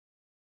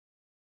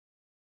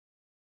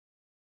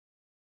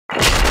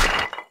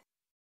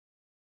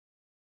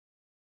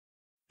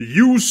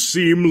You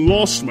seem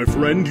lost, my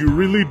friend, you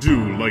really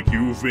do, like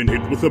you've been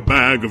hit with a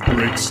bag of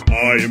bricks.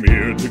 I am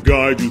here to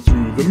guide you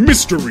through the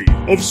mystery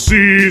of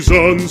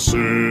Season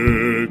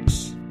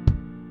 6.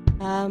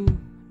 No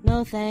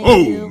thank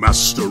you. Oh,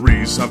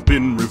 masteries have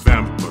been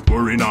revamped, but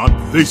worry not,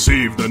 they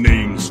save the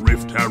names.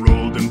 Rift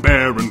Herald and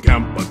Baron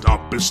Camp, but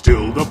top is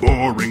still the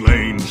boring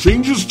lane.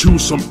 Changes to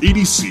some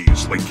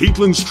ADCs, like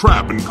Caitlyn's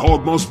Trap and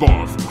Kog'Maw's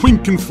Barf.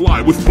 Quink can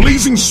fly with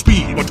blazing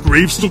speed, but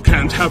Graves still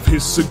can't have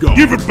his cigar.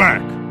 Give it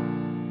back!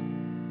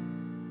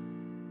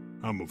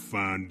 I'ma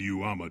find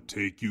you, I'ma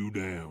take you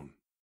down.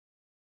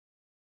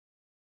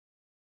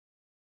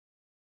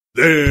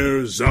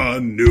 There's a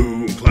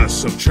new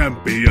class of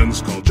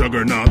champions called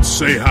Juggernauts.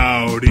 Say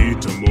howdy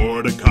to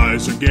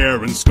Mordekaiser,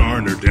 Garen,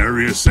 Skarner,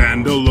 Darius,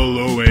 and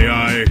Illalo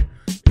AI,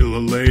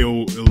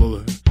 Ilaleo,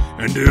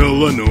 and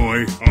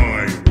Illinois.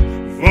 I'm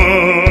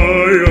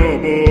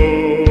viable.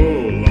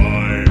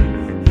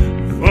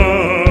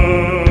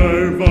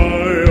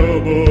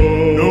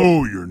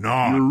 No, you're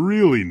not. You're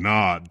really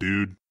not,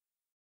 dude.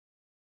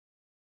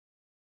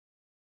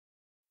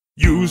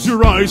 Use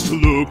your eyes to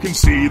look and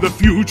see the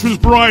future's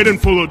bright and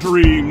full of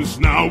dreams.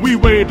 Now we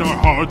wait, our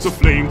hearts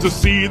aflame, to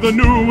see the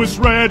newest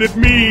Reddit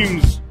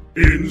memes.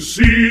 In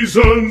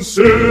Season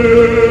 6.